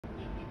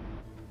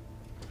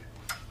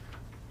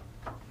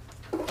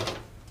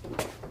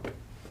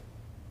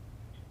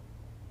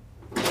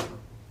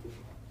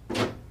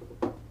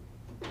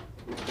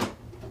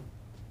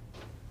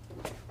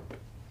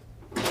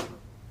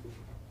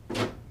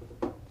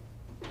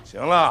行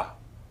了，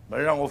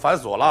门让我反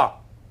锁了。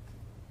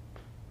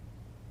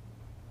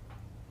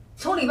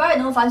从里边也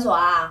能反锁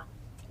啊？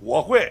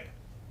我会，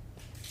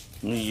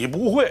你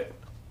不会。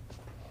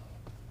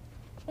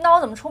那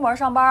我怎么出门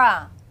上班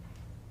啊？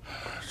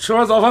吃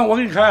完早饭我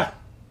给你开。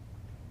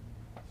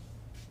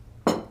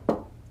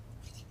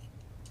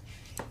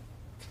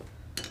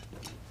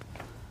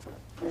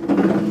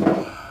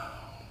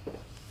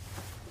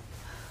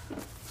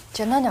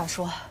简单点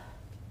说。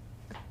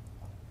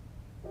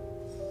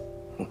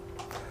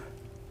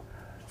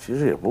其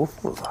实也不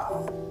复杂，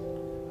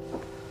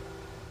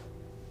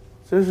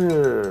就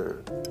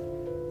是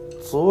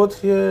昨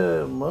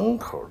天门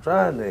口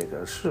站那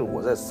个是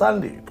我在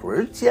三里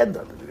屯见到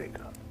的那个。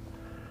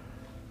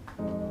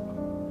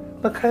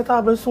那开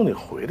大奔送你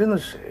回来那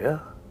谁呀？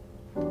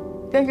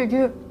电视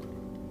剧。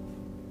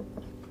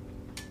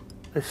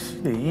那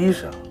心理医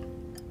生。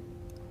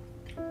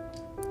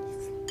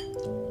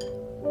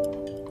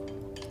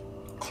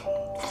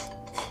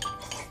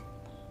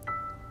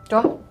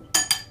走。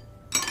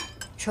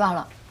吃完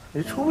了。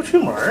你出不去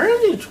门啊？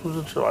你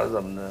吃完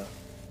怎么的？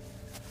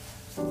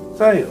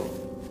再有，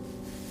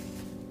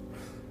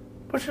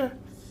不是，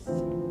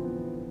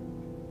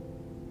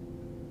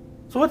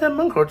昨天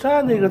门口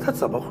站那个，他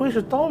怎么会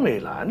是刀美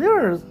兰的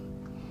儿子？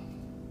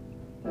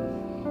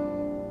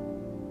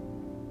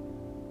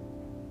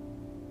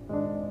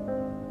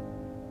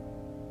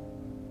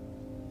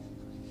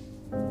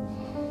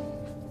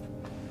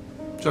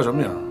叫什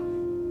么名？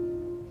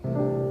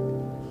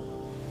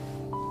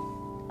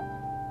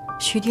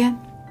徐天。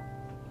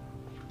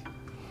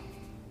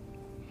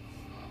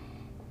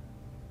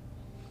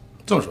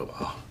这么说吧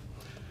啊，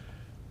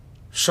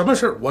什么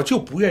事儿我就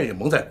不愿意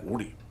蒙在鼓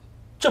里，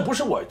这不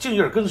是我敬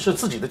业跟是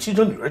自己的亲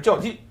生女儿较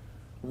劲，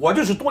我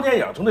就是多年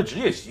养成的职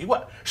业习惯，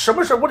什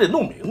么事儿我得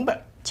弄明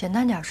白。简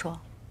单点说。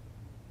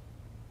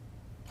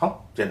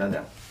好，简单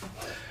点。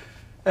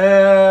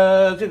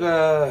这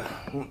个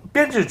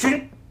编制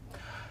君，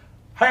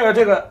还有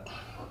这个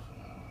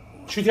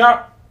徐天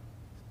儿，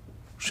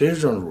谁是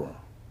正主？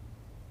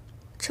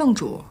正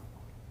主。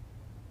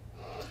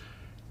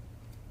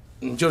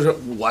就是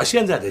我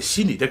现在的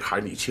心里的坎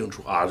儿你清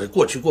楚啊，这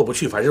过去过不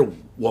去，反正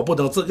我不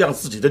能让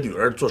自己的女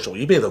儿做守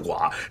一辈子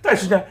寡。但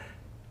是呢，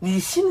你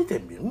心里得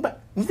明白，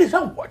你得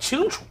让我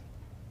清楚，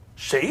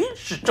谁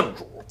是正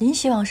主。您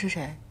希望是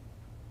谁？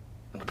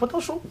不能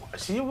说我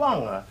希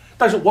望啊，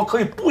但是我可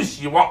以不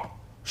希望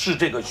是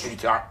这个徐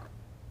天儿。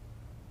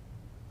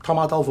他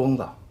妈当疯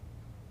子，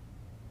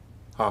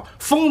啊，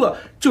疯子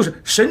就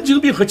是神经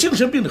病和精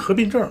神病的合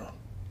并症，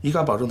你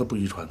敢保证他不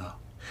遗传呢？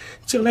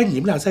将来你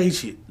们俩在一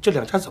起，这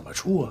两家怎么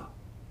处啊？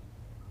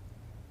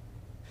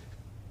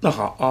那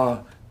好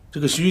啊，这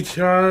个徐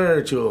天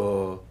儿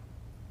就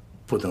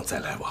不能再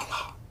来往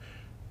了。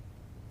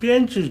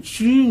编制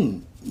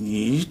君，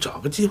你找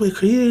个机会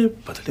可以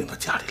把他领到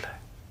家里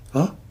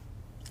来，啊？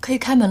可以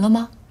开门了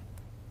吗？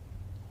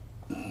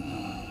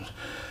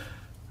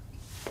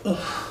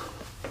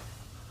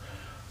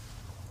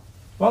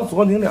往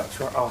左拧2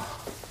圈啊，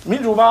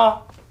民主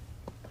吧。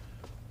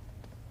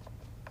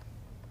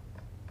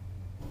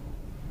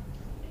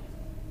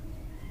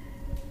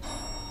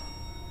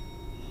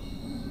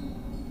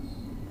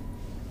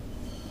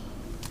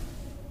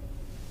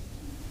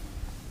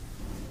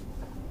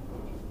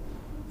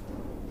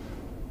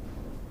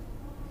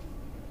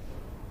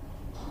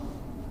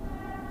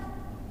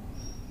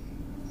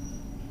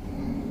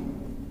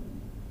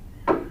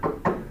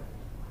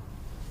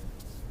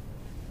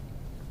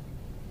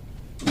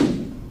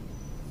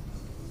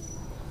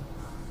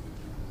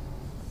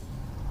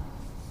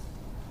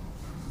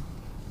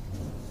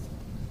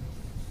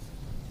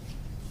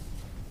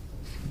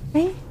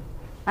哎，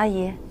阿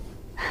姨，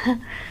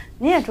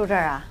你也住这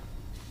儿啊？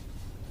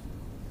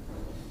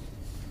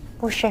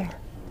不是，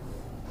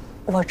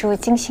我住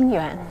金星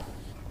园。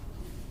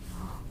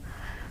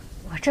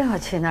我正要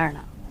去那儿呢，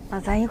那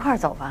咱一块儿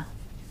走吧。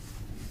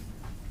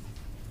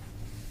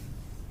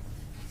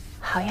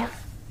好呀。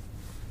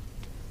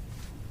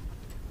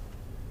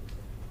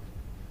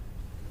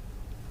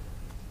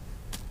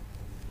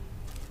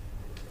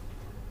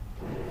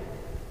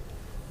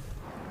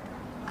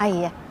阿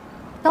姨，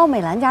刀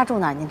美兰家住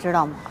哪儿？您知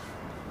道吗？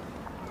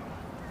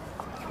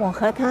我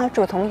和他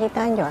住同一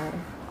单元，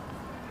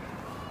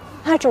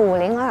他住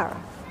502。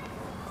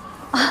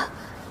啊，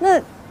那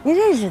您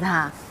认识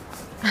他？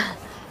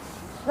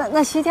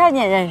那徐天你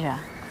也认识？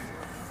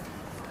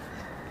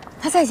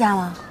他在家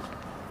吗？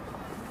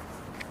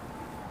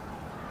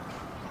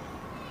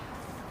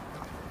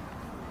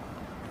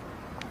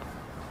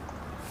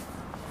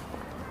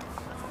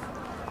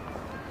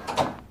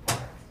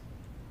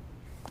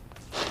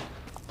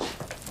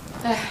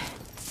哎，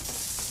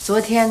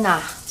昨天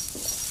呐，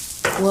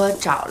我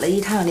找了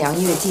一趟梁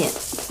月进，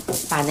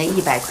把那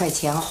100块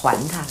钱还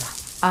他了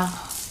啊。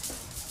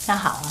那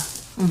好啊。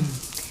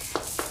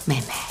妹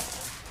妹，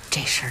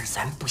这事儿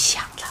咱不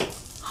想了，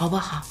好不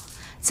好？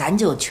咱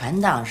就全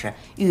当是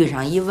遇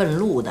上一问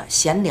路的，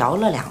闲聊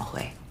了2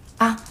回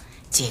啊。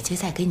姐姐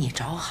再给你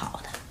找好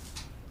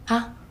的，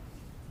啊。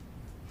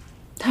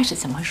他是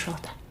怎么说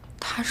的？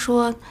他他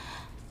说，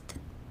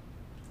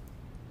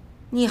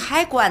你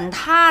还管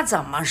他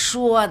怎么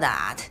说的？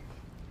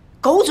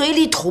狗嘴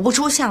里吐不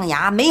出象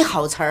牙，没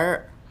好词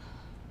儿。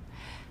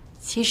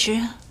其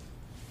实，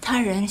他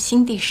人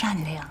心地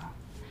善良，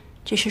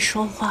只是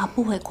说话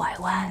不会拐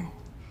弯，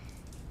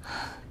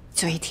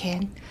嘴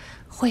甜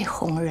会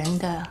哄人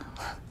的，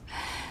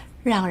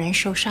让人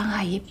受伤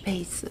害一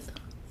辈子。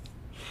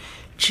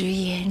直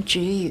言直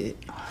语，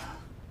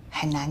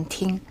很难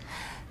听，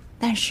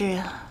但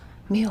是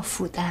没有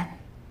负担。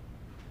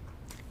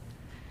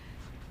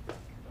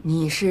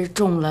你是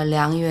中了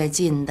梁月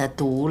进的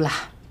毒了。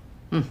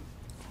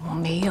我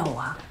没有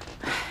啊。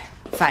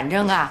反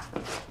正啊，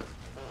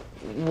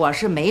我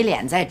是没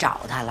脸再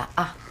找他了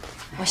啊。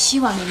我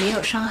希望你没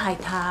有伤害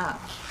他。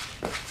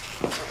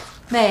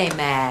妹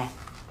妹，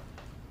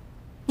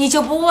你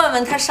就不问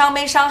问他伤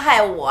没伤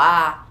害我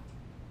啊？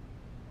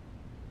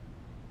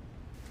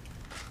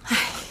哎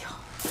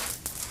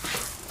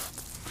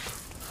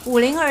呦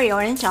，502有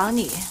人找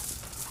你，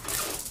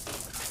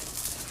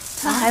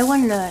他还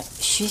问了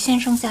徐先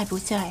生在不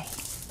在。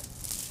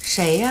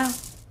谁呀？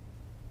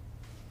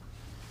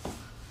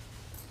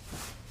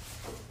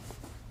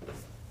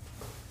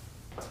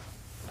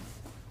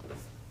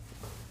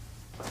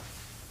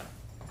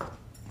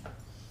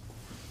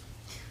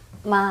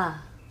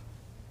妈，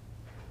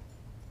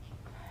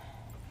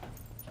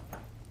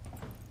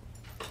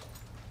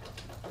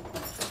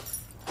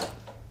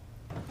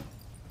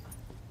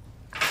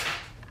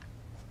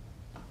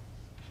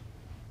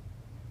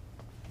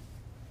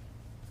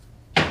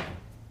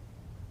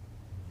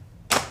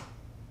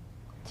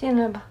进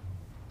来吧。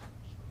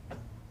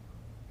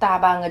大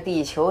半个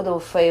地球都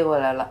飞过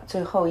来了，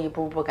最后一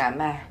步不敢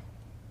迈。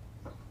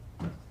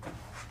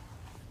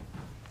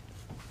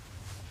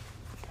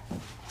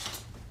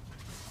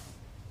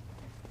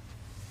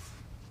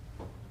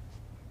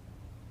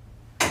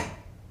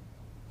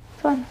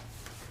坐那。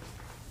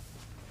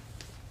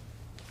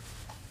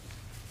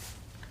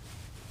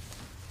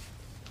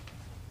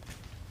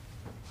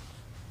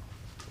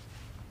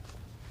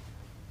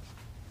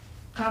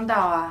刚到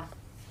啊？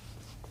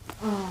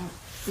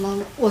妈，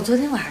我昨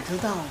天晚上就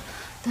到了，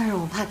但是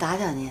我怕打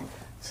搅您，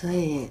所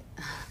以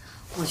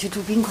我去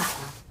住宾馆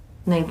了。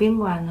哪宾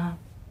馆呢？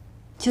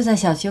就在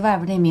小区外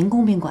边那民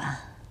工宾馆。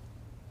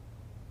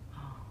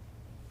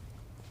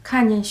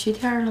看见徐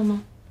天了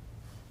吗？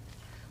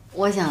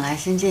我想来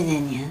先见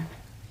见您。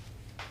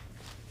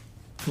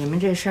你们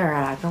这事儿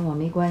啊，跟我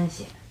没关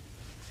系。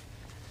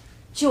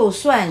就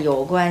算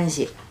有关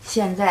系，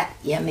现在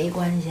也没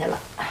关系了。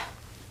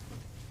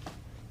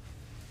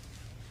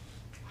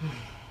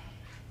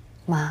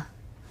妈，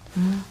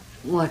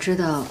我知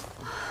道，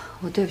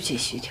我对不起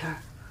徐天儿。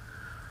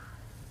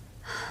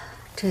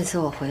这次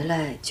我回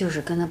来就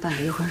是跟他办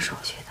离婚手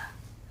续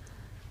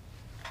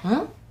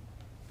的。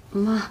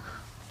妈，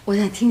我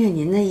想听听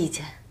您的意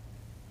见。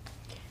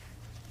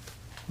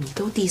你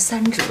都第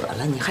三者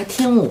了，你还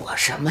听我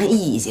什么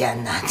意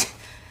见呢？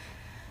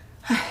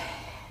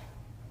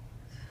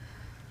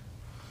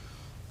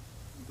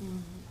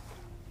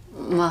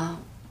妈，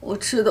我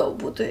知道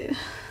不对，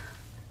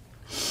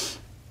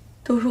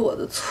都是我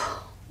的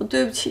错，我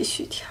对不起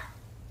徐天儿。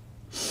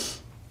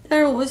但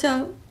是我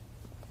想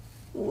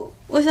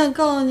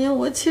告诉您，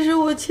我其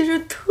实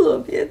特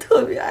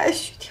别爱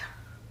徐天儿。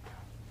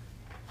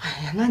哎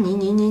呀，那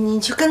你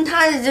去跟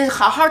他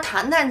好好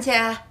谈谈去，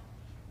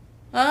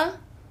啊？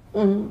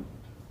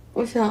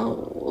我想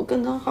我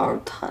跟他好好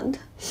谈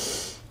谈，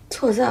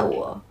错在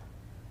我，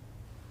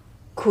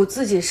苦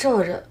自己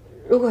受着。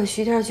如果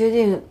徐天决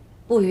定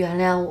不原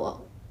谅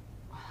我，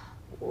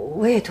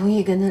我也同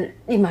意跟他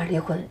立马离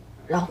婚，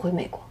然后回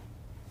美国。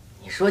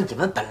你说你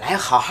们本来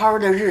好好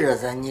的日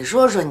子，你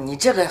说你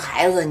这个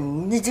孩子，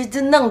你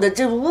这弄得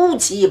这乌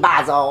七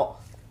八糟。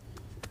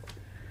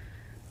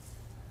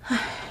哎，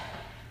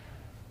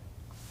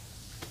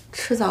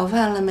吃早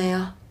饭了没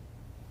有？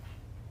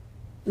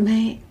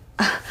没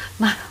啊，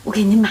妈，我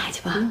给您买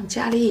去吧。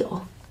家里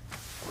有。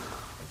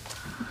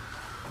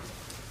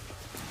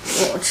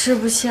我吃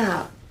不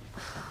下，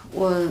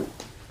我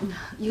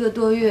1个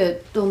多月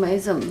都没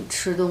怎么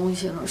吃东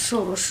西了，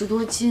瘦了10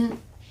多斤。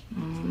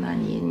那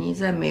你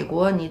在美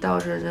国，你倒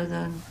是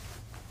这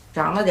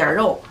长了点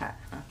肉，还。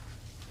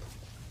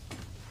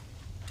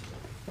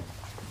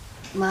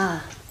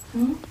妈，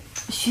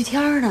徐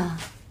天呢？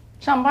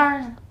上班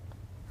呢。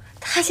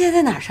他现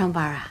在在哪儿上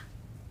班啊？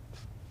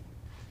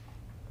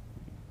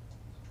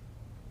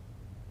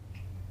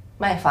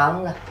卖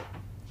房子。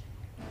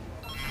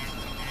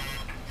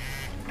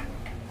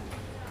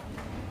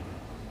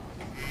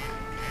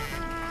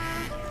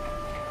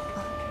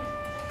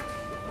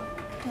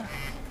对了，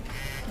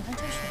你问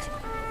这事情啊？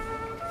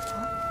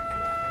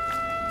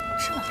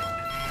是吗？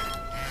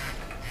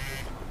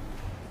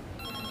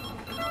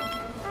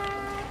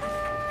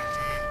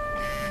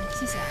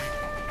谢谢啊。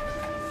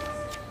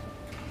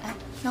哎，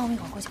那我们一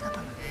会儿过去看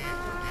看吧。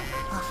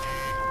啊，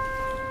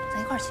咱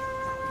一块儿去。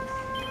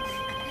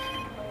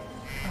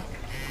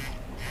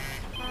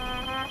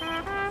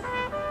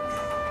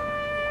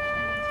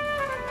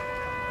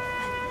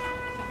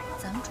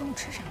咱们中午吃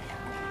吃什么呀？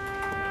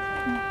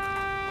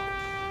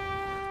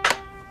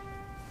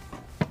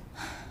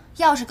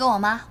钥匙给我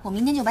妈，我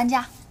明天就搬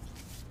家。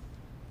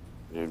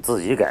你自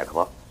己改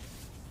革。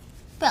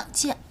不想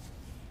见。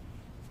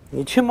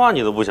你亲妈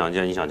你都不想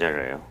见，你想见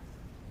谁呀？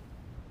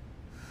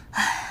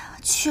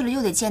去了又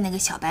得见那个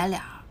小白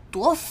脸，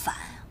多烦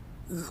啊，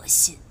恶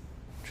心。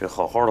这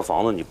好好的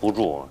房子你不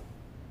住，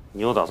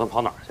你又打算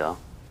跑哪儿去啊？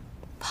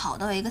跑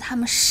到一个他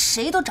们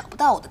谁都找不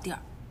到我的地儿。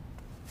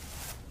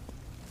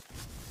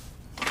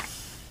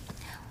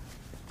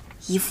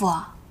姨父，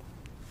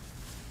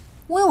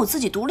我有我自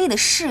己独立的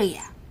事业，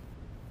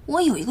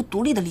我有一个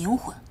独立的灵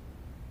魂，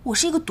我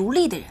是一个独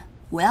立的人，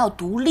我要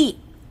独立。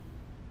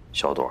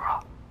小朵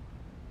啊，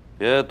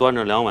别端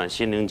着2碗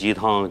心灵鸡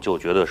汤就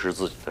觉得是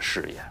自己的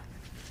事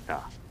业，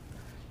啊，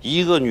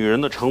一个女人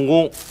的成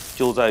功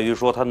就在于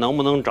说她能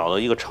不能找到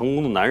一个成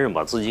功的男人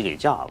把自己给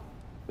嫁了，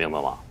明白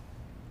吗？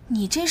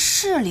你这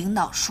是领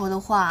导说的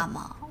话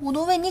吗？我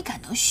都为你感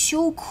到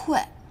羞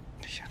愧。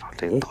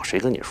领导谁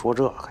跟你说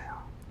这个呀？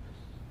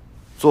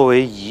作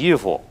为姨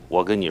父，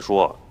我跟你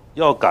说，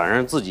要赶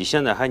上自己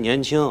现在还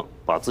年轻，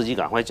把自己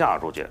赶快嫁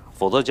出去，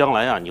否则将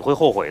来啊你会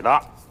后悔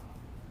的。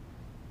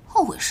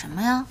后悔什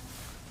么呀？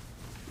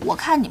我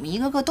看你们一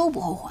个个都不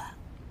后悔。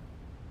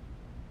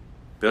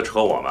别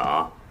扯我们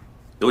啊，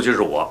尤其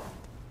是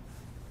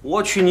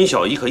我娶你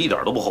小姨可一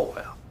点都不后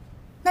悔啊。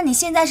那你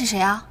现在是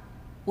谁啊？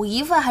我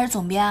姨夫还是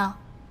总编啊？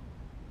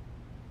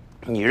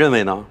你认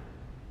为呢？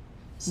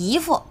姨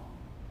夫，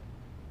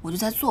我就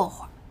再坐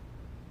会儿；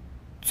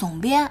总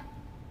编，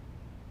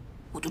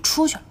我就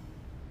出去了。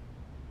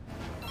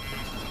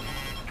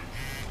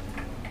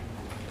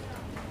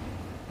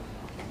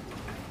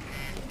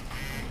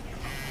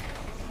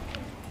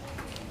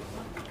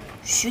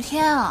徐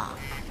天啊，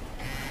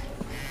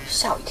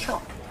吓我一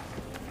跳。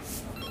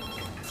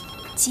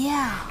姐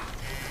啊，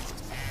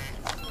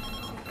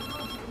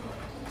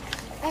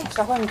哎，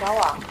小慧，你找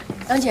我？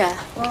杨姐，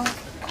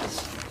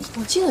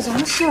我记得咱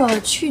们社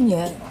去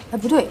年，哎，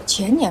不对，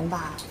前年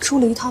吧，出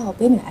了一套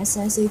北美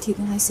SAT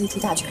跟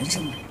SAT 大全，是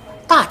吗？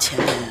大前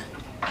年，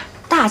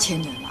大前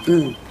年了。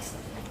嗯，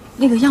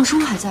那个样书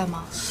还在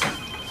吗？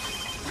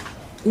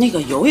那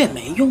个有也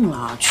没用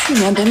了，去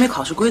年北美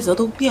考试规则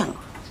都变了。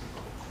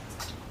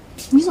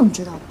你怎么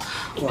知道的？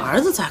我儿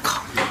子在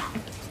考呢。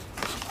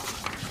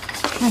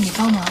那你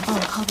帮忙帮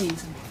我copy一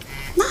份。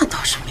那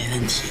倒是没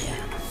问题。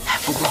哎，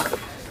不过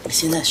你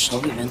现在手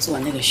里面做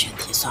那个选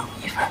题算我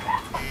一份呗。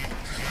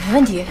没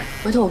问题，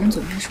回头我跟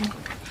总编说。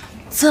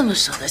这么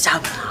舍得下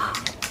本啊？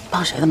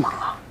帮谁的忙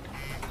啊？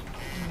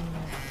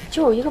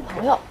就是一个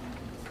朋友。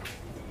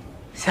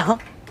行，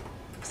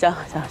行。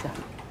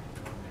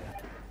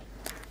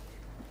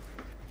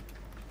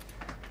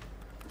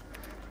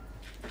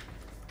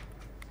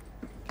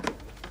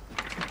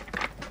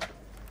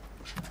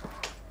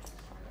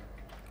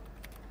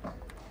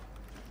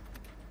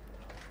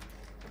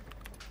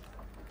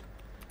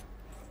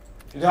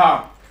于天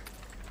儿，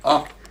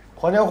啊，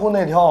环江湖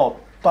那条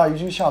大鱼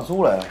区下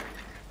租来了。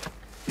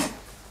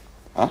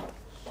啊？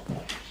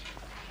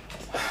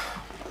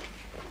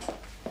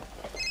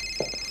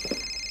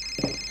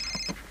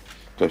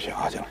对不起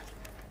啊，进来，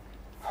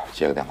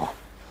接个电话。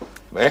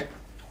喂，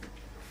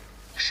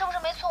你是不是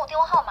没存我电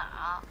话号码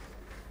啊？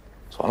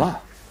存了。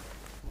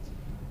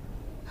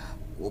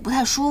我不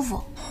太舒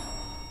服。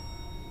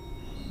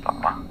怎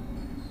么了？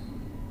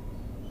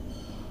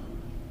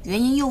原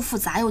因又复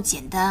杂又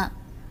简单。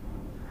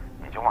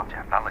你就往简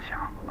单了想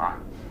啊。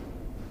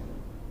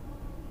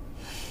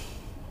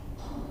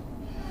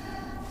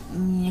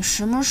你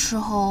什么时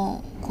候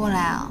过来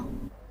啊？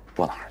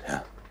过哪儿去？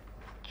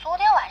昨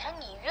天晚上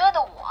你约的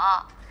我。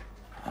啊，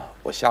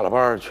我下了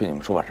班去你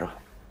们出版社。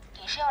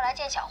你是要来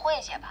见小慧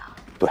姐吧？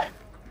对。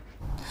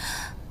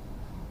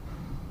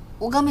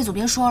我刚被总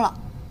编说了。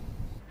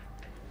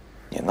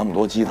你那么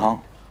多鸡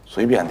汤，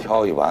随便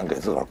挑一碗给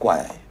自个儿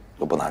灌下去，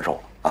就不难受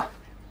了啊。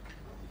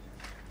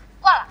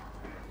挂了。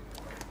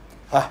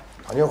哎，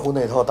环江湖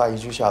那套大鱼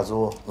区下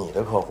租，你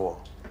的客户？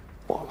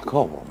我的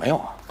客户没有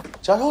啊。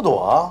贾小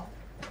朵啊，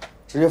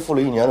直接付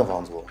了1年的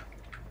房租。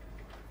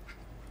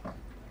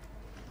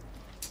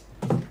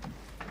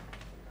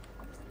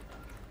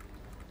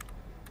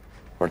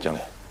不是经理，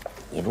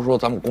你不是说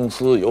咱们公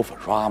司有粉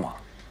刷吗？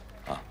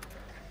啊，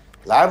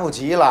来不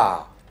及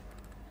了，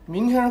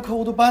明天人客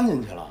户都搬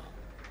进去了。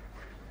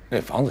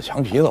那房子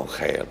墙皮都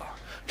黑了，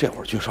这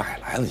会儿去刷也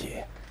来得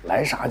及。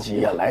来啥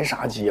急呀？来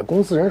啥急呀？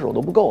公司人手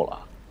都不够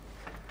了。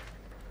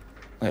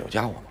那有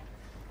家伙吗？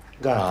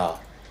干啥？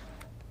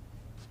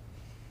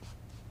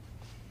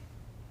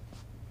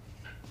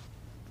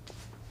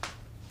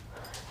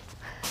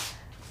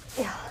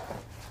哎呀，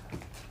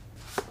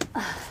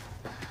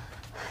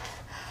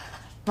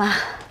妈，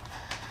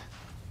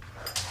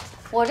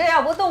我这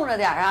要不冻着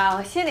点啊，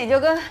我心里就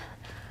跟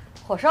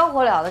火烧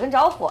火燎的，跟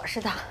着火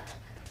似的。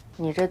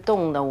你这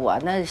冻得我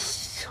那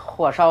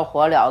火烧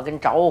火燎，跟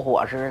着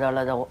火似的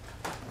了都。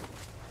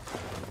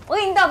我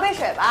给你倒杯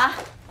水吧。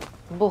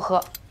不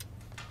喝。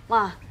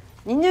妈，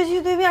您就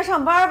去对面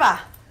上班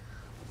吧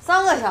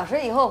，3个小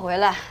时以后回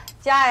来，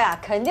家呀，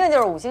肯定就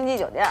是5星级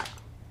酒店。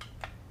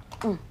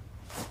嗯。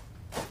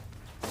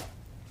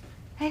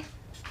哎，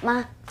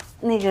妈，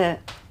那个，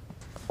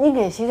你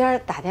给徐天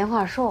打电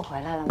话说我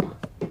回来了吗？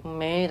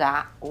没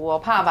打，我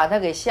怕把他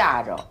给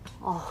吓着。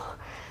哦，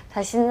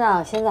他心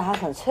脏现在还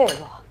很脆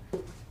弱。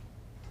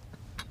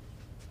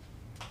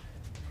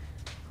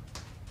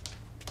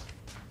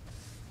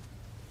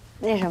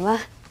那什么，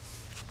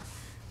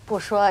不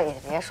说也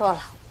别说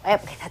了，我也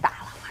不给他打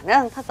了，反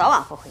正他早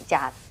晚会回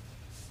家的。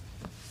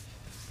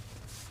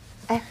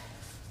哎，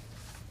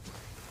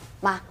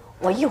妈，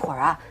我一会儿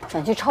啊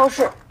想去超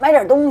市买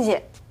点东西。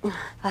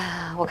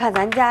哎，我看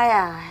咱家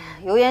呀，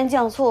油盐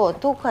酱醋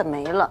都快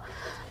没了，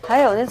还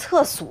有那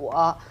厕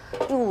所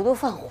哟都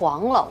泛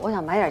黄了，我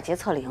想买点洁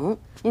厕灵。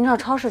您知道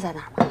超市在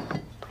哪儿吗？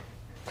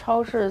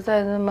超市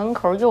在那门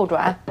口右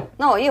转。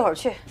那我一会儿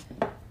去。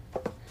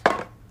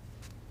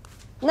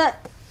那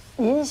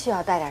您需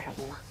要带点什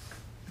么吗？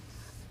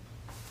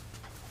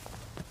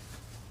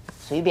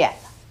随便的。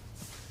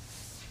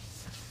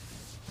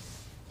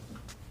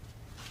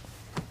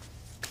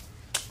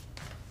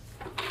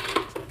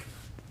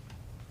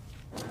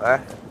哎，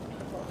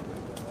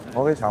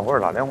我给小慧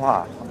打电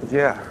话，她不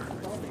接。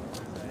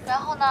然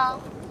后呢？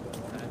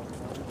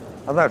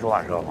她在出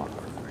版社吗？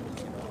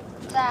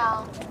在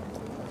啊。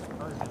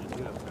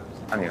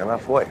那你跟她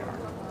说一声，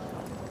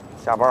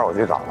下班我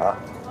去找她，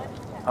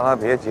让她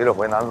别急着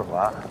回南四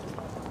环。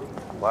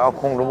我要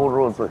控制不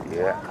住自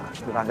己，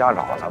去她家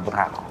找她不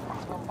太好。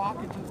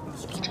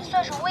你这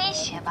算是威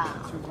胁吧？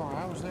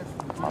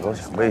我都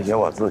想威胁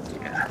我自己，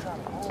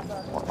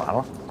我完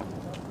了。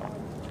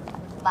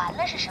完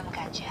了是什么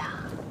感觉啊？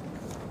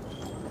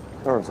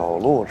就是走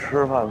路、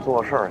吃饭、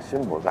做事儿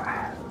心不在。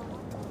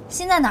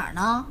心在哪儿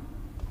呢？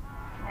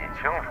你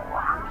清楚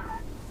啊？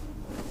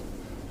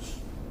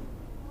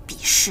鄙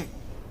视。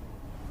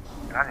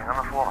你赶紧跟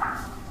他说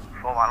吧，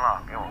说完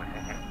了给我个信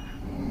息。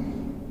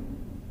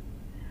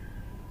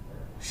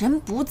人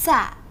不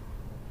在，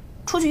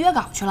出去约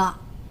稿去了。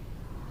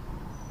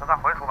那他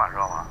回出版社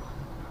吗？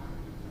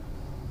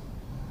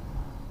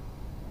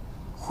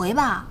回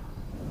吧。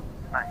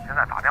那你现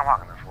在打电话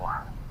跟他说，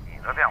你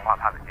的电话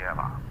他得接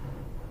吧。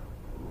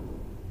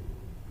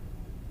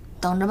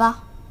等着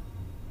吧。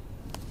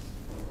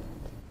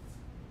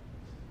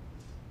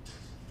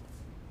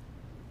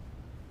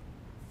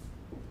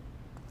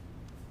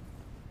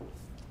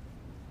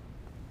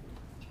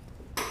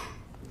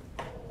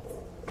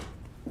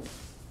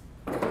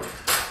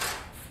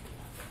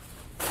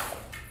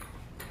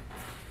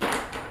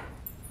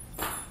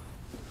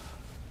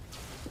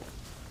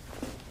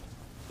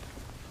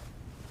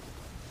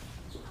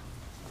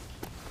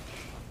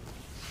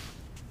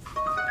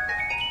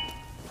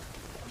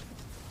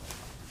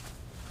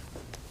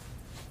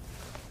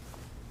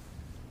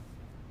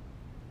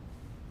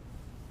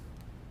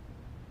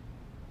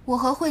我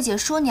和慧姐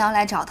说你要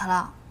来找她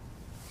了。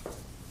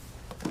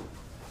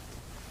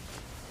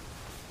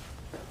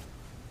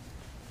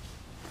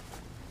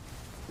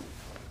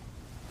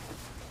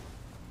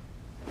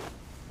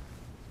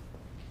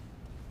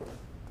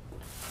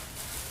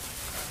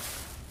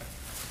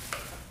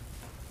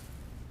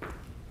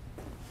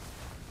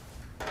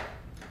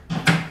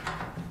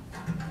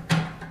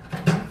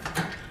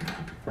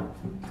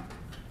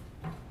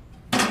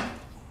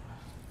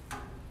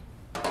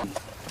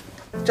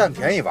占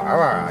便宜玩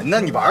玩啊？那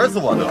你玩死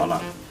我得了。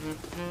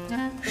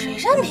谁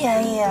占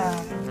便宜啊？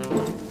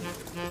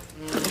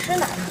你是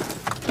男的？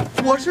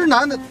我是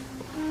男的，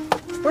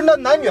不是那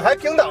男女还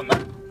平等呢。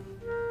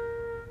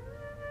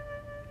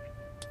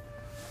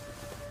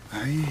哎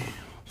呀，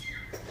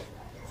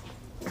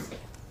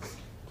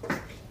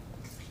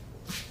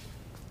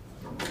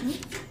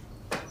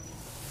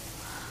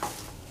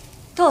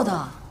豆豆，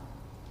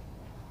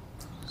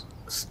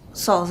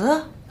嫂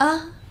子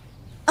啊。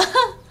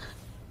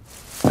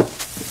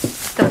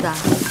豆豆，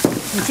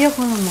你结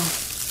婚了吗？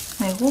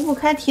哪壶不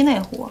开提哪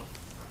壶。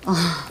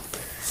啊，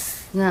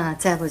那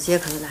再不结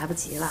可就来不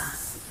及了。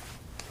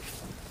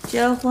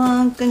结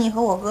婚跟你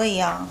和我哥一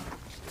样。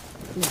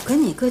我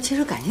跟你哥其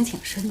实感情挺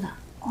深的。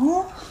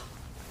哦。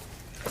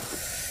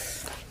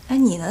哎，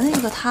你的那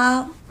个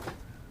他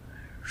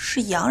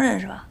是洋人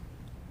是吧？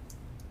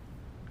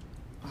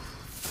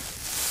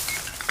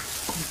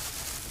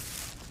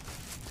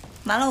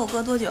瞒了我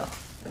哥多久？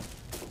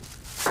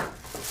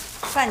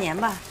半年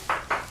吧。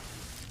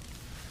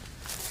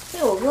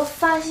被我哥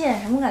发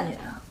现什么感觉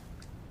啊？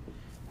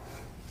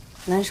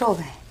难受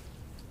呗。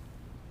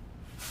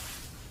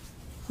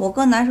我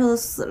哥难受的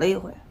死了一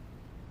回。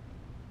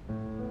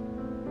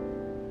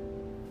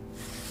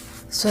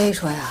所以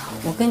说呀，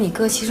我跟你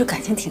哥其实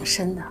感情挺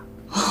深的。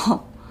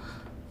哦。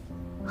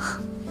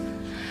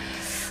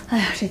哎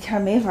呀，这天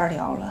没法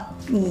聊了。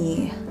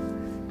你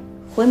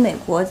回美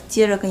国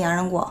接着跟洋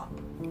人过？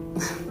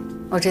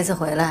我这次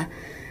回来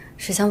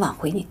是想挽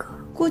回你哥。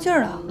过劲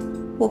儿了，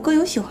我哥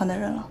有喜欢的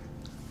人了。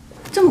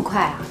这么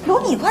快啊？有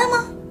你快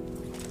吗？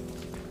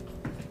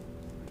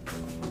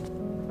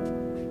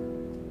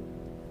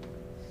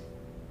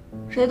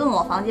谁动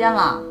我房间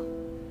了？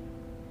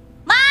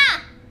妈！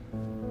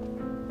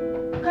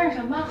快点。干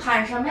什么？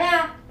喊什么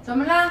呀？怎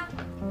么了？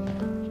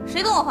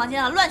谁跟我房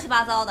间啊？乱七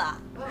八糟的。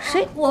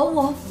谁？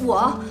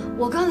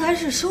我刚才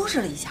是收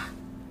拾了一下。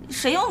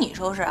谁用你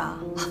收拾啊？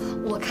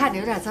我看着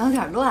有点脏，有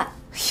点乱。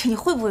你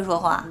会不会说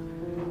话？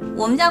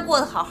我们家过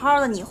得好好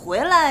的，你回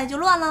来就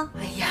乱了。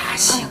哎呀，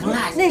行了，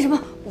那什么，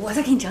我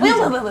再给你整理。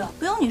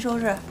不用你收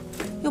拾，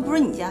又不是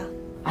你家。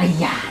哎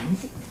呀，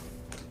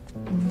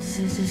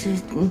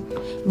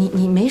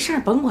你没事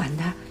甭管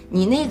他，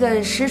你那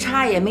个时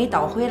差也没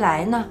倒回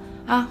来呢，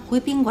啊，回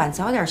宾馆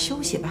早点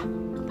休息吧，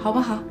好不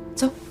好？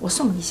走，我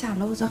送你下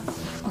楼，走，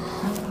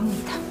往里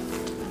头。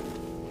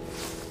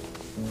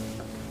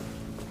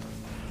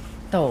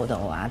豆豆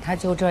啊，他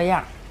就这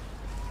样，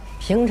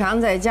平常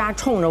在家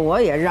冲着我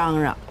也嚷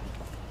嚷。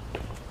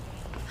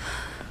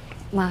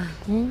妈，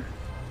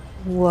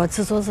我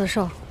自作自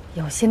受，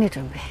有心理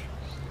准备。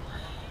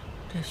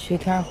这徐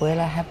天回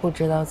来还不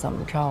知道怎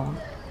么着呢。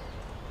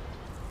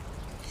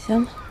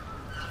行吧，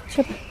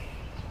去吧。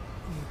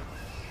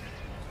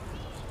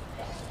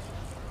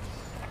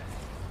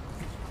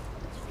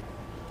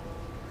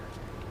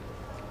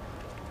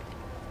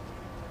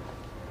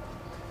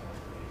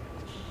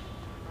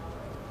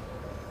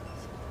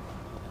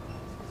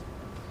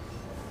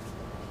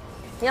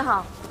你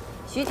好，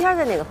徐天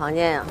在哪个房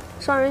间呀？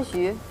双人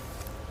徐。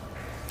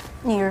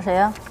你是谁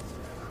呀？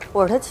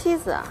我是他妻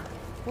子啊。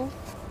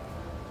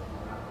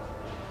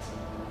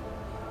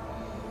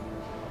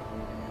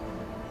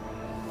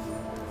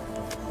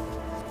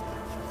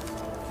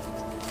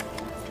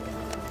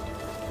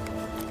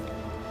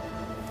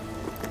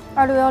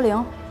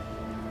2610，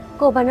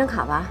给我办张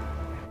卡吧。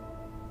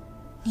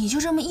你就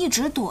这么一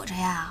直躲着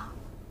呀？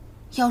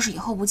要是以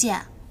后不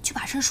见，就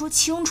把事说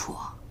清楚。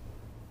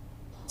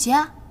姐，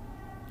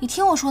你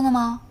听我说的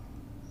吗？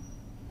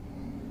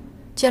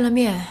见了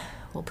面，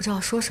我不知道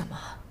说什么。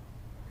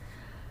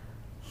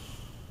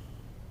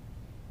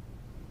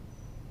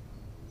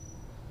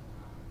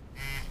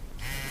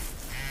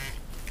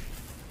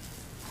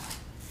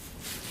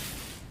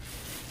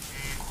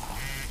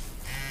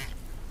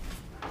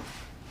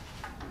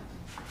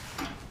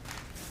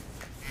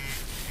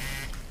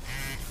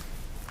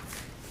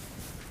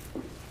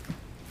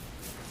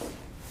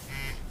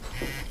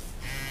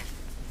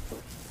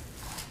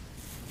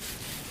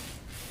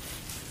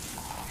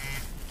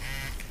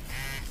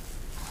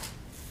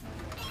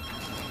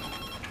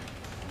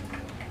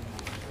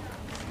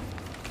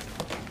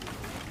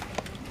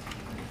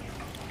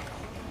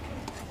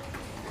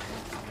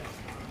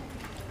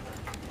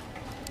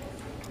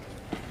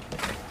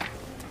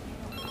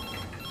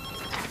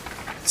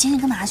姐，你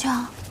干嘛去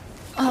啊？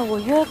我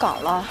约稿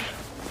了。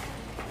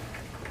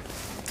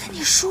可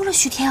你说了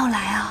徐天要来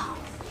啊。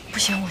不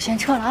行，我先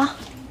撤了啊。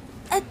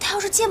哎，他要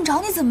是见不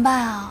着你怎么办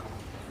啊？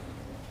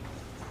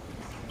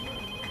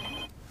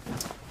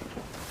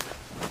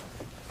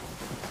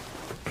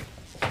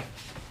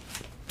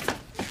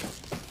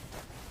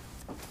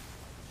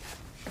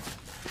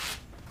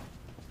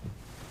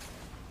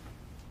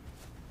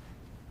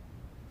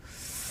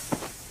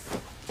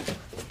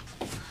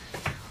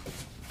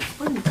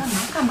不是你干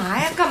嘛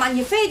呀？干嘛？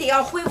你非得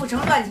要恢复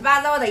成乱七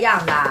八糟的样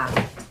子？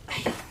哎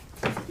呀，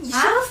你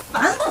说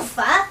烦不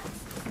烦？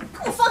给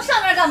我放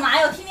上面干嘛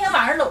呀？我天天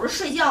晚上搂着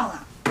睡觉呢。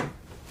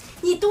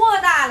你多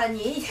大了？你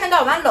一天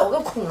到晚搂个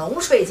恐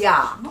龙睡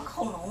觉？什么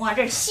恐龙啊？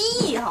这是蜥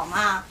蜴好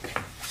吗？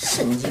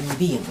神经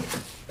病！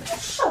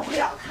受不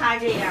了他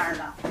这样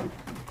的，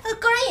他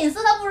个人隐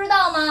私他不知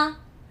道吗？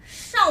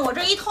上我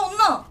这一通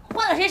弄，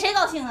换了谁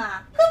高兴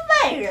啊？个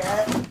外人！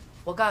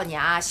我告诉你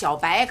啊，小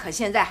白可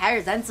现在还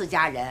是咱自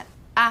家人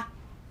啊！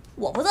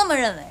我不这么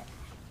认为。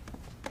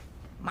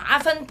麻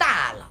烦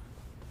大了，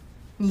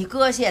你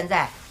哥现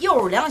在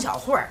又是梁小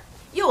慧儿，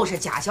又是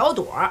贾小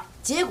朵，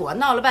结果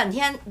闹了半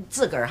天，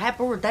自个儿还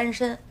不是单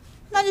身，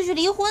那就去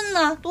离婚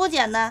呢，多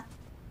简单！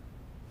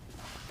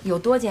有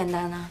多简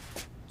单呢？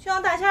就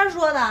像大仙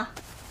说的，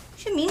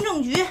去民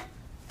政局，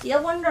结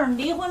婚证、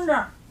离婚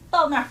证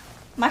到那儿，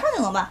马上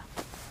就能办。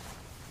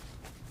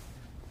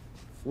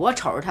我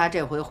瞅着他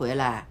这回回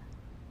来，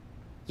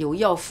有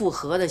要复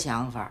合的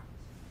想法。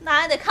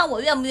那还得看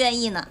我愿不愿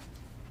意呢。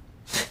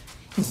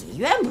你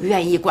愿不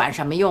愿意管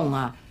什么用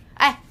啊？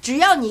哎，只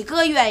要你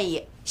哥愿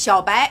意，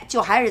小白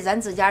就还是咱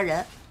自家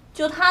人。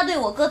就他对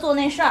我哥做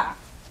那事儿，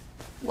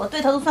我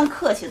对他都算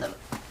客气的了。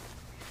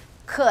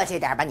客气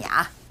点吧你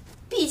啊，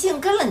毕竟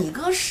跟了你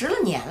哥10来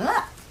年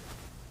了。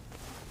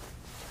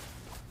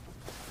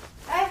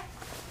哎，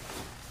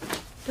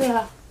对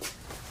了，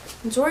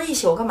你昨儿一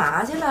宿干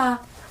嘛去了？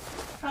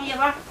上夜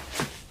班。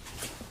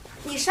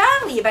你上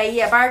礼拜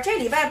夜班，这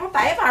礼拜不是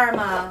白班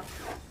吗？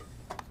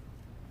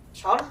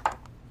调了。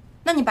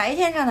那你白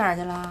天上哪儿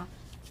去了？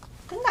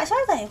跟大仙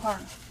在一块儿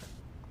呢。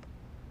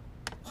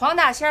黄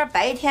大仙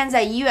白天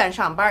在医院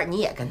上班，你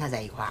也跟他在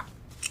一块儿。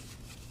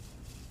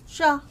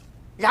是啊。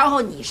然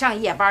后你上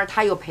夜班，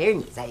他又陪着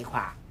你在一块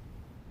儿。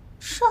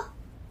是啊。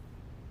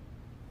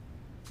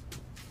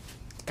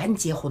赶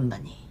结婚吧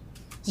你，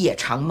夜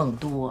长梦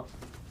多。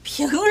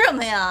凭什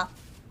么呀？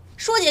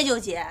说结就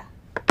结，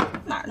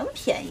哪儿那么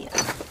便宜啊？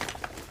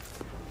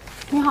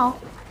你好，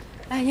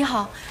哎，你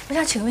好，我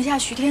想请问一下，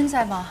徐天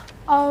在吗？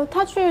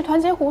他去团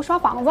结湖刷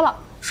房子了。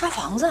刷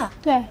房子？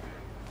对。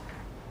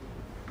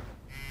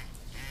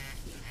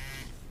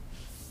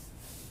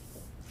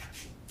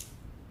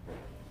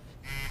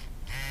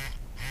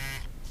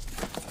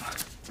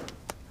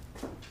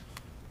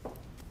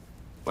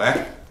喂，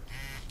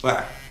喂。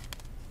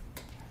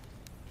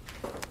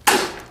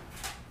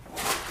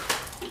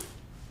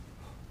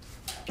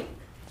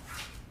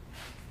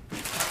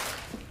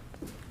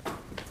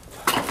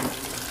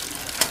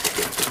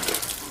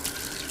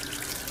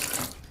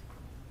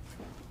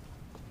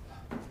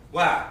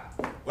 喂，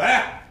喂，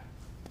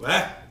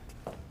喂！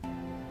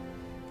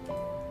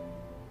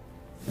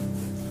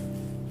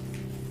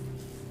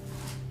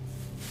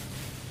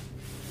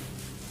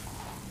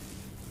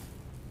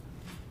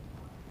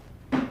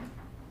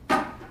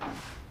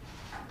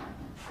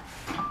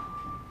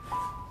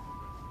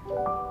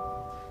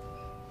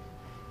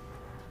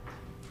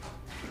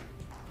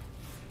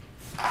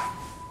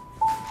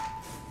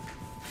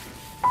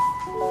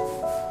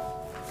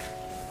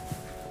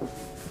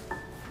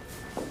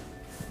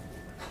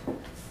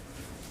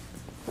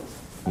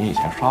你以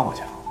前刷过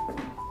墙？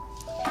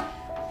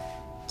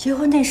结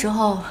婚那时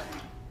候，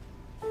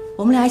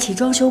我们俩一起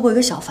装修过一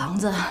个小房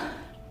子。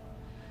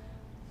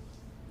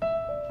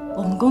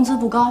我们工资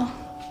不高，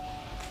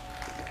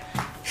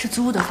是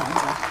租的房子。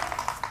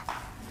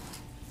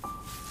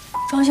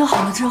装修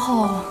好了之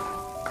后，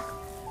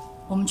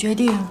我们决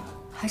定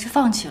还是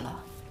放弃了，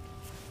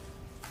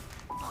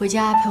回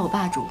家陪我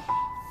爸住。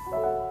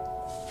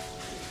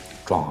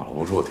撞好了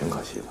无数，挺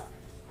可惜的。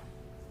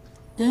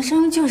 人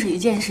生就是一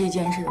件事一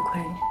件事的亏，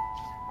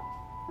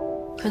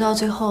亏到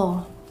最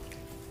后，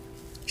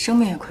生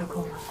命也亏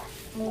空了。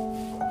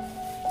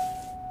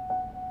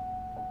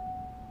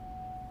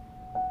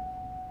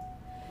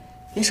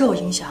别受我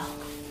影响，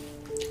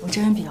我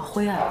这人比较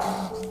灰暗。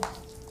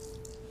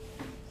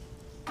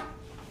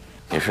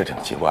你是挺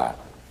奇怪的，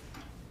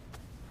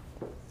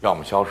要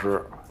么消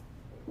失，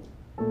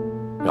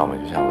要么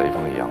就像雷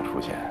锋一样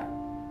出现。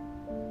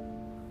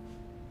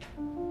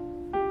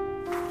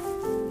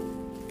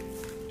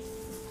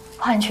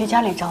 怕你去家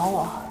里找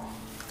我，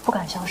不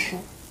敢消失。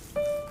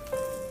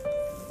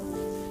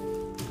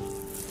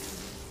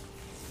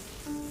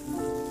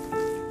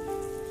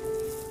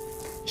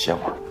歇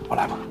会儿，我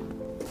来吧。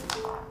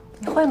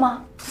你会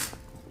吗？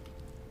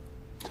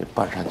这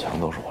半扇墙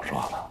都是我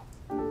刷的，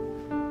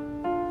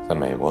在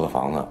美国的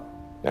房子，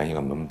连一个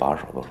门把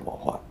手都是我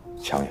换，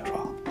墙也刷。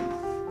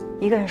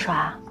一个人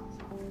刷？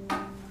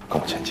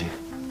跟我前妻。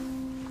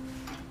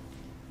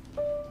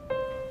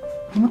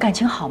你们感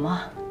情好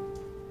吗？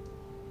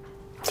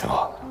 挺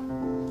好的。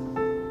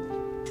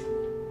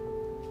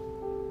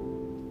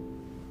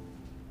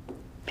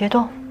别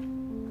动。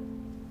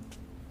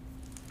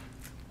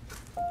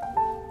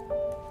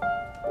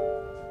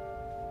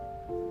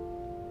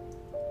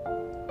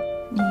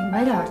你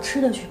买点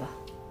吃的去吧。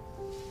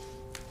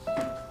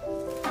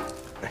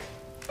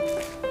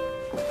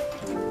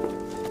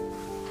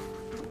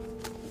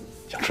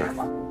想吃什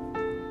么？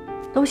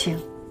都行。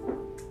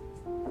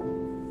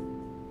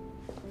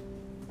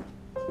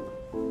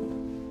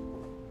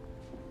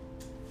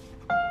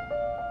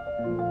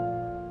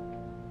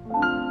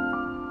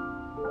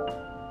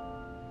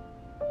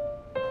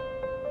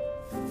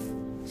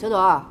 小朵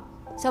儿，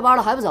下班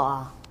了还不走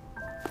啊？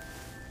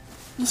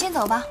你先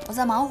走吧，我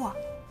再忙会儿。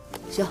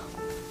行，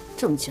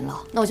这么勤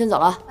劳，那我先走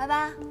了。拜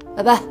拜。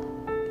拜拜。您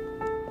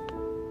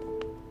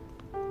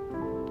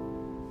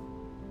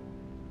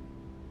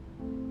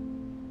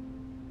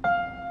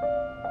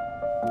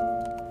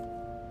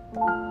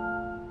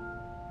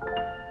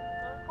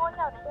拨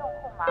叫的用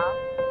户忙，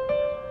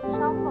请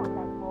稍后再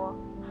拨。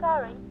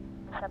Sorry,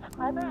 the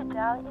subscriber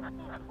dial is busy.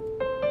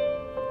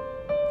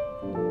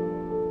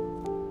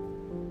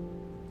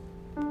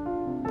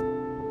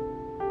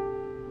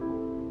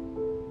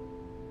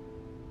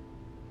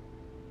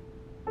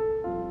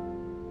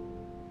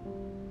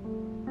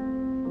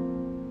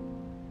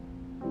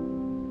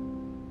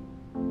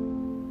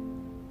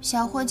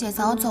 小慧姐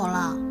早走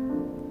了，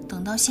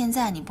等到现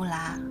在你不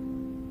来，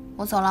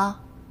我走了。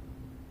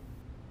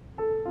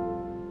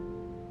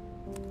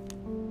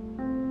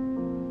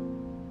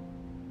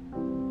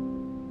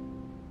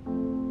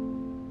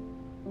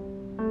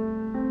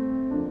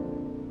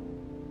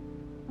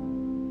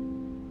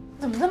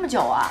怎么这么久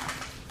啊？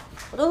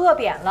我都饿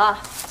扁了。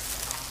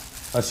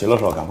那洗了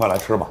手，赶快来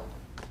吃吧。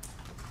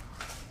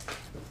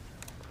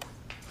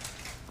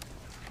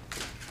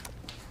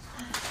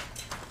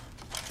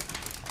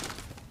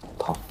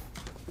汤，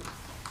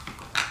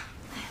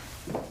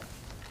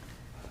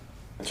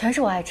全是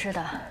我爱吃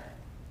的。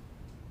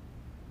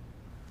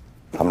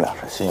咱们俩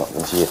是心有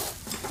灵犀。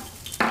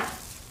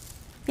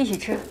一起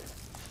吃。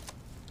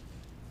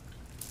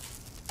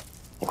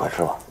你快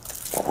吃吧，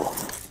我不饿。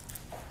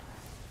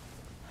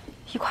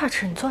一块儿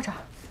吃，你坐这儿。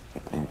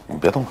你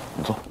别动了，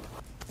你坐。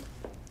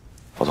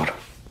我坐这儿。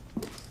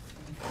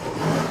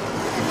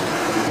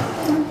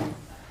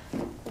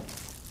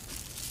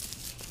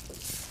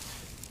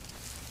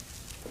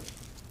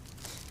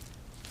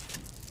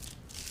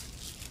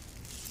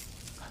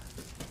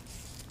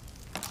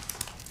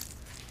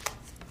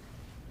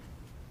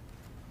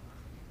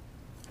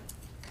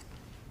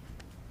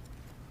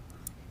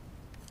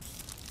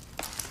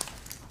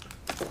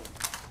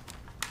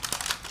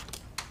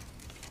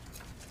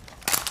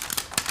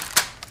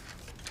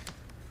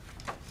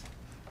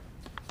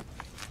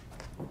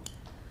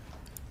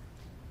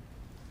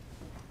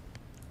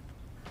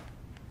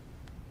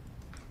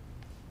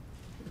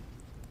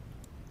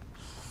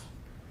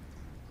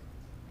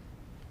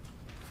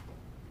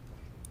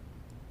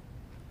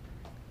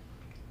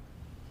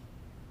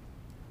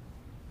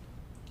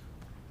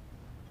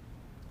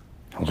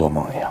像做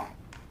梦一样。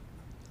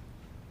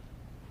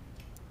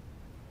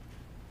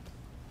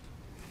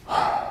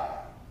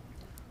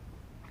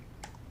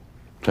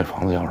这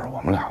房子要是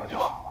我们俩的就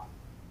好了。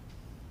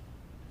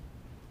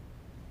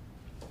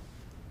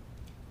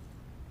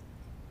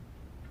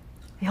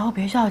以后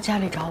别叫家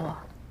里找我，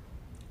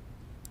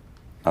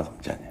那怎么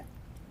见你？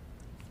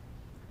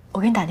我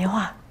给你打电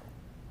话。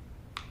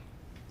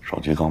手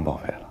机刚报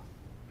废了。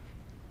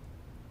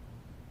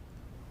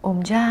我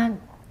们家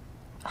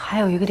还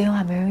有一个电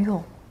话没人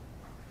用，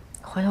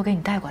回头给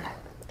你带过来。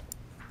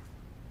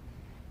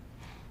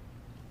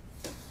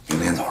明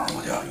天早上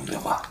我就要用电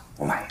话，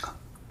我买一个。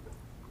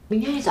明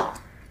天一早，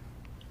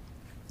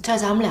在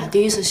咱们俩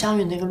第一次相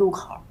遇那个路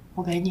口，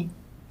我给你。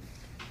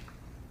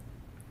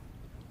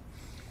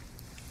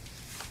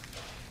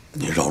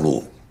你绕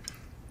路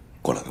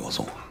过来给我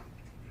送啊？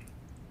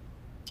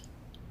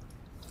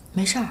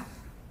没事儿。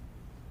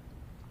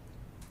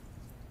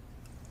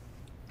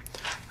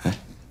哎，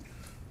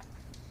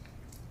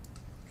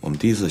我们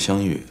第一次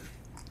相遇，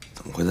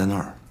怎么会在那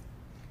儿？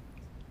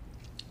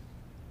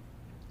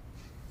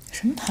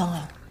什么汤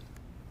啊？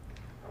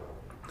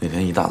那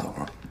天一大早，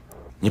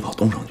你跑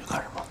东城去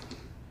干什么？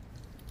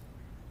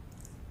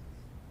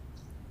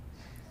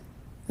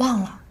忘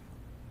了。